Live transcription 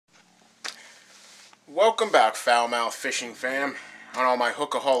Welcome back, foul-mouthed fishing fam, and all my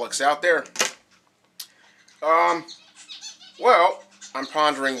hookaholics out there. Well, I'm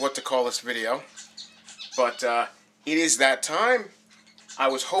pondering what to call this video, but it is that time. I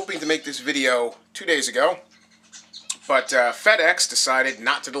was hoping to make this video 2 days ago, but FedEx decided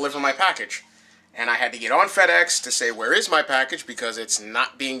not to deliver my package, and I had to get on FedEx to say where is my package because it's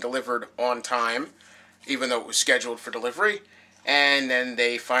not being delivered on time, even though it was scheduled for delivery. And then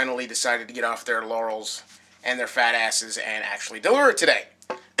they finally decided to get off their laurels and their fat asses and actually deliver it today.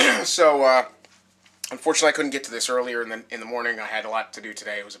 So, unfortunately, I couldn't get to this earlier in the morning. I had a lot to do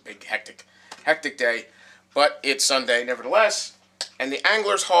today. It was a big, hectic day. But it's Sunday, nevertheless. And the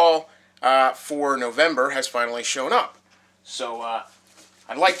Anglers Haul for November has finally shown up. So,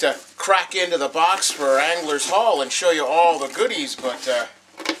 I'd like to crack into the box for Anglers Haul and show you all the goodies, but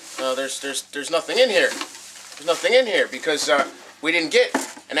there's nothing in here. There's nothing in here because we didn't get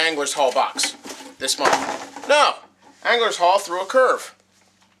an Anglers Haul box this month. No, Anglers Haul threw a curve.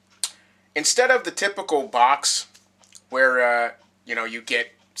 Instead of the typical box where you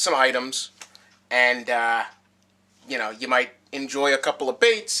get some items and you might enjoy a couple of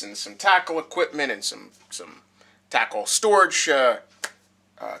baits and some tackle equipment and some tackle storage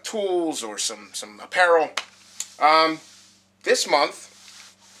tools or some apparel. This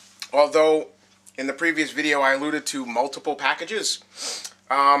month, although in the previous video I alluded to multiple packages,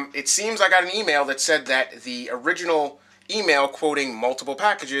 it seems I got an email that said that the original email quoting multiple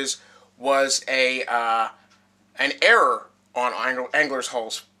packages was an error on Anglers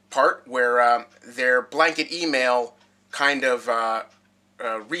Haul's part, where their blanket email kind of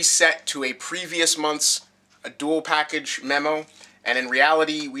reset to a previous month's dual package memo, and in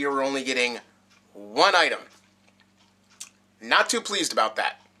reality we were only getting one item. Not too pleased about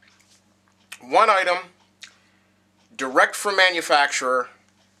that. One item, direct from manufacturer,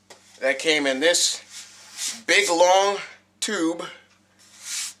 that came in this big long tube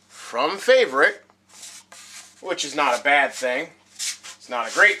from Favorite, which is not a bad thing. It's not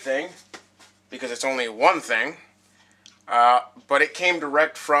a great thing, because it's only one thing, but it came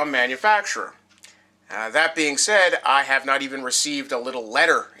direct from manufacturer. That being said, I have not even received a little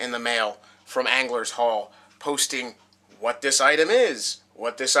letter in the mail from Anglers Haul posting what this item is,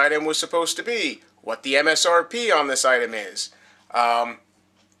 what this item was supposed to be, what the MSRP on this item is. But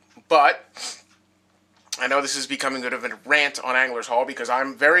I know this is becoming a bit of a rant on Anglers Haul because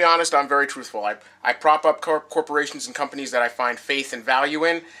I'm very honest, I'm very truthful. I prop up corporations and companies that I find faith and value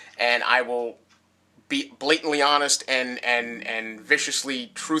in, and I will be blatantly honest and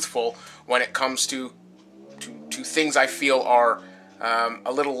viciously truthful when it comes to things I feel are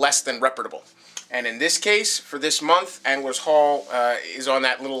a little less than reputable. And in this case, for this month, Anglers Haul is on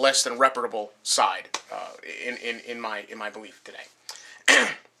that little less than reputable side in my belief today.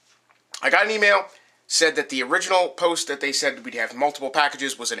 I got an email, said that the original post that they said we'd have multiple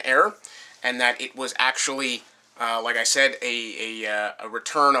packages was an error, and that it was actually, like I said, a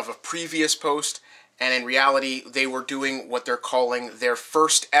return of a previous post, and in reality, they were doing what they're calling their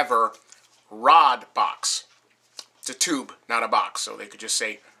first ever rod box. It's a tube, not a box, so they could just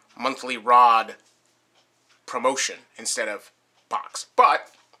say monthly rod promotion instead of box. But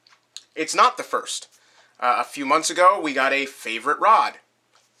it's not the first. A few months ago, we got a Favorite rod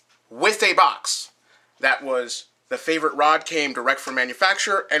with a box. That was, the Favorite rod came direct from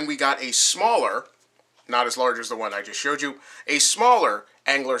manufacturer, and we got a smaller, not as large as the one I just showed you, a smaller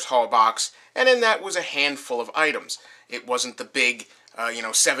Anglers Haul box, and in that was a handful of items. It wasn't the big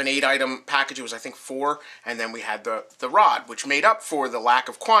 7-8 item package. It was, I think, 4, and then we had the rod, which made up for the lack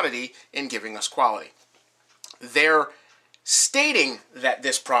of quantity in giving us quality. They're stating that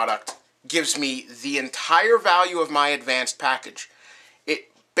this product gives me the entire value of my advanced package. It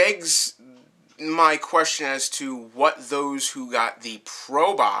begs my question as to what those who got the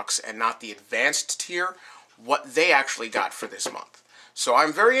Pro box and not the advanced tier, what they actually got for this month. So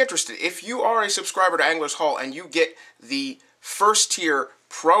I'm very interested. If you are a subscriber to Anglers Haul and you get the first tier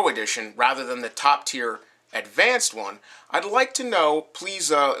Pro edition rather than the top tier advanced one, I'd like to know.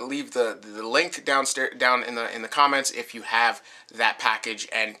 Please leave the link down in the comments if you have that package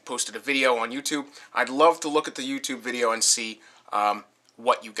and posted a video on YouTube. I'd love to look at the YouTube video and see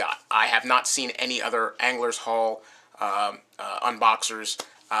what you got. I have not seen any other Anglers Haul unboxers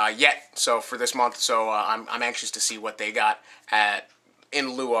yet, so for this month, so I'm anxious to see what they got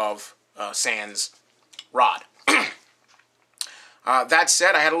in lieu of sans rod. That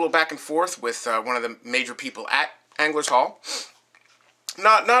said, I had a little back and forth with one of the major people at Anglers Haul.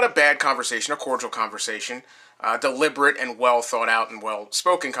 Not a bad conversation, a cordial conversation, deliberate and well thought out and well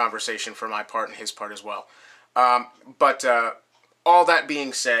spoken conversation for my part and his part as well. But all that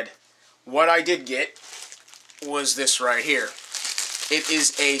being said, what I did get was this right here. It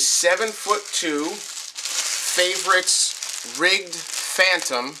is a 7'2" Favorites rigged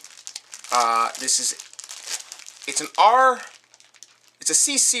Phantom. It's a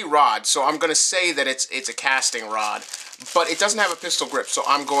CC rod, so I'm going to say that it's a casting rod, but it doesn't have a pistol grip, so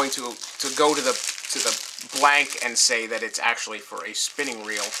I'm going to go to the blank and say that it's actually for a spinning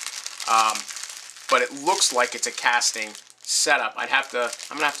reel. But it looks like it's a casting setup. I'm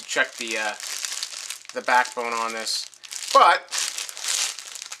gonna have to check the backbone on this, but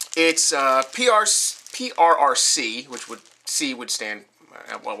it's PRRC, which C would stand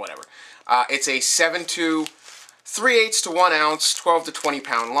well, whatever. It's a 7'2", 3/8 to 1 ounce, 12 to 20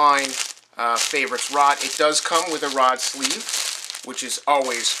 pound line. Favorites rod. It does come with a rod sleeve, which is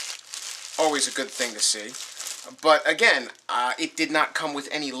always a good thing to see. But again, it did not come with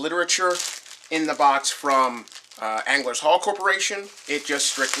any literature in the box from AnglersHaul Corporation. It just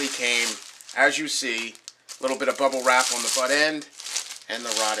strictly came, as you see, a little bit of bubble wrap on the butt end and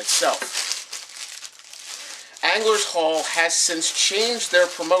the rod itself. AnglersHaul has since changed their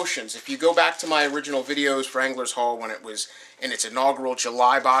promotions. If you go back to my original videos for AnglersHaul when it was in its inaugural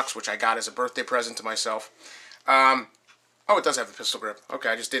July box, which I got as a birthday present to myself. Oh, it does have the pistol grip. Okay,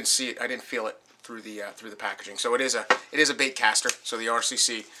 I just didn't see it. I didn't feel it through the packaging. So it is a bait caster. So the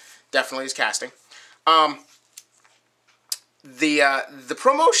RCC definitely is casting. The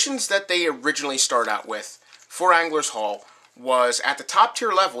promotions that they originally start out with for AnglersHaul was at the top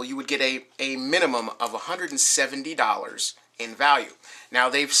tier level, you would get a minimum of $170 in value. Now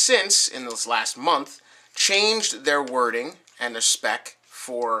they've since, in this last month, changed their wording and their spec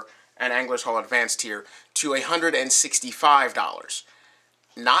for an AnglersHaul Advanced tier to $165.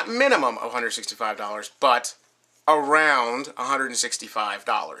 Not minimum of $165, but around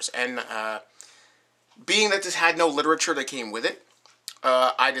 $165. And being that this had no literature that came with it,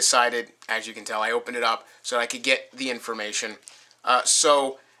 I decided, as you can tell, I opened it up so I could get the information.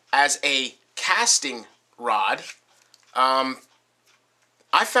 So, as a casting rod, I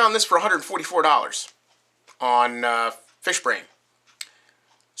found this for $144 on FishBrain.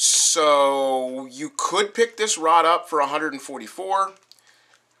 So, you could pick this rod up for $144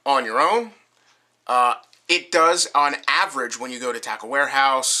 on your own. It does, on average, when you go to Tackle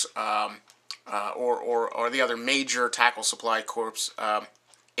Warehouse, or the other major tackle supply corps,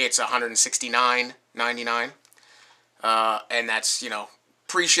 it's $169.99, and that's, you know,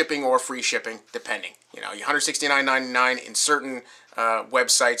 pre-shipping or free shipping, depending. You know, $169.99 in certain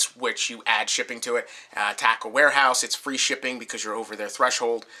websites, which you add shipping to it. Tackle Warehouse, it's free shipping because you're over their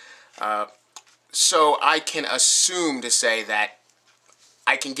threshold. So I can assume to say that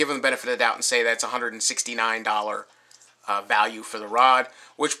I can give them the benefit of the doubt and say that's $169 value for the rod,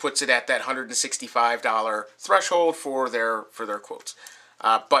 which puts it at that $165 threshold for their quotes.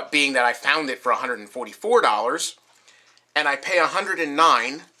 But being that I found it for $144 and I pay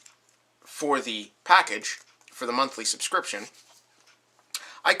 $109 for the package for the monthly subscription,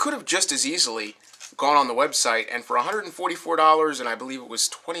 I could have just as easily gone on the website and for $144 and I believe it was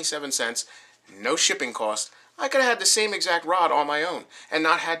 27 cents, no shipping cost, I could have had the same exact rod on my own and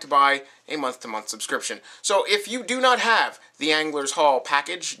not had to buy a month-to-month subscription. So if you do not have the AnglersHaul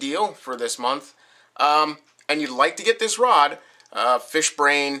package deal for this month, and you'd like to get this rod,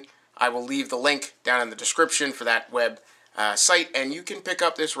 FishBrain, I will leave the link down in the description for that web site, and you can pick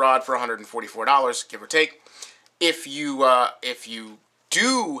up this rod for $144, give or take. If you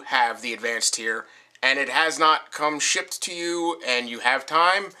do have the advanced tier and it has not come shipped to you and you have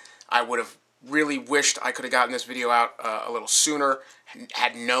time, I would have really wished I could have gotten this video out a little sooner,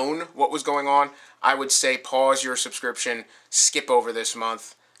 had known what was going on. I would say pause your subscription, skip over this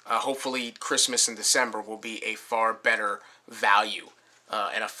month. Hopefully Christmas and December will be a far better value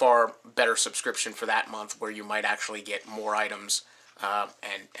and a far better subscription for that month where you might actually get more items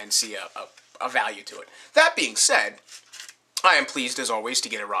and see a value to it. That being said, I am pleased as always to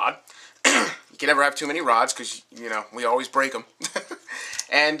get a rod. You can never have too many rods because, you know, we always break them.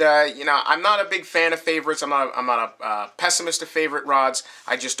 And, you know, I'm not a big fan of favorites. I'm not a pessimist of favorite rods.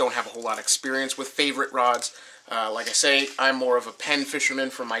 I just don't have a whole lot of experience with favorite rods. Like I say, I'm more of a pen fisherman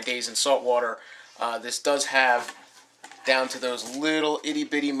from my days in saltwater. This does have down to those little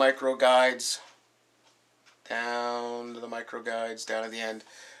itty-bitty micro guides. Down to the micro guides, down at the end.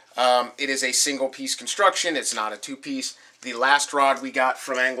 It is a single-piece construction. It's not a two-piece. The last rod we got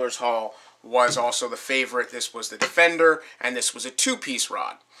from AnglersHaul was also the favorite. This was the Defender, and this was a two-piece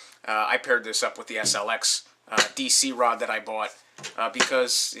rod. I paired this up with the SLX DC rod that I bought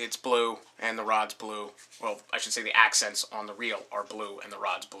because it's blue and the rod's blue. Well, I should say the accents on the reel are blue and the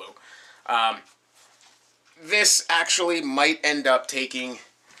rod's blue. This actually might end up taking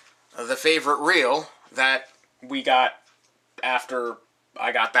the favorite reel that we got after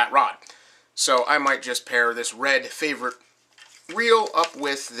I got that rod. So I might just pair this red favorite reel up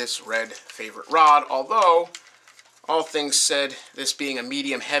with this red favorite rod, although, all things said, this being a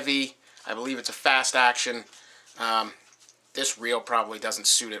medium heavy, I believe it's a fast action, this reel probably doesn't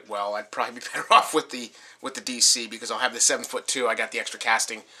suit it well. I'd probably be better off with the DC, because I'll have the 7'2". I got the extra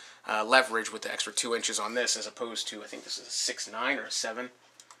casting leverage with the extra 2 inches on this, as opposed to, I think this is a 6'9" or a 7.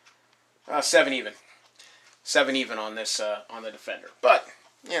 7 even. 7 even on this, on the Defender. But,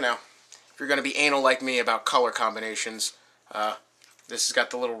 you know, if you're going to be anal like me about color combinations, this has got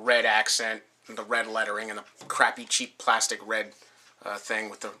the little red accent and the red lettering and the crappy cheap plastic red thing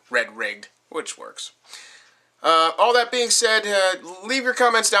with the red rigged, which works. All that being said, leave your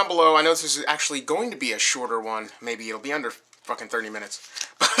comments down below. I know this is actually going to be a shorter one. Maybe it'll be under fucking 30 minutes.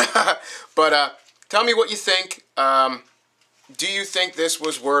 But tell me what you think. Do you think this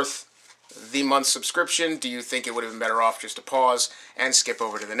was worth the month's subscription? Do you think it would have been better off just to pause and skip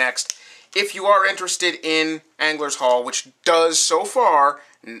over to the next? If you are interested in AnglersHaul, which does so far,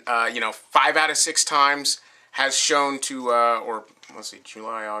 you know, 5 out of 6 times has shown to, or let's see,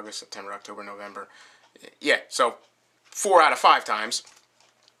 July, August, September, October, November. Yeah, so 4 out of 5 times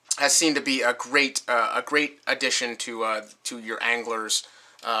has seemed to be a great addition to your angler's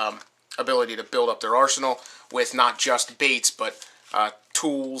ability to build up their arsenal with not just baits, but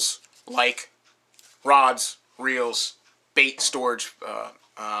tools like rods, reels, bait storage,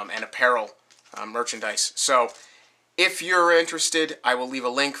 and apparel merchandise. So if you're interested, I will leave a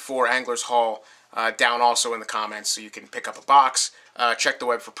link for AnglersHaul down also in the comments, so you can pick up a box. Check the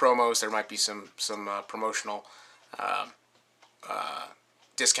web for promos. There might be some promotional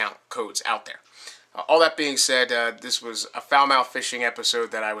discount codes out there. All that being said, this was a foul-mouthed fishing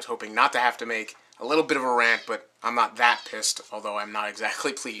episode that I was hoping not to have to make. A little bit of a rant, but I'm not that pissed, although I'm not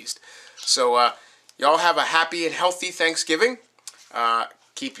exactly pleased. So y'all have a happy and healthy Thanksgiving.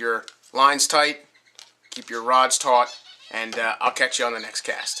 Keep your lines tight, keep your rods taut, and I'll catch you on the next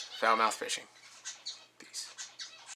cast. Foul-mouthed fishing.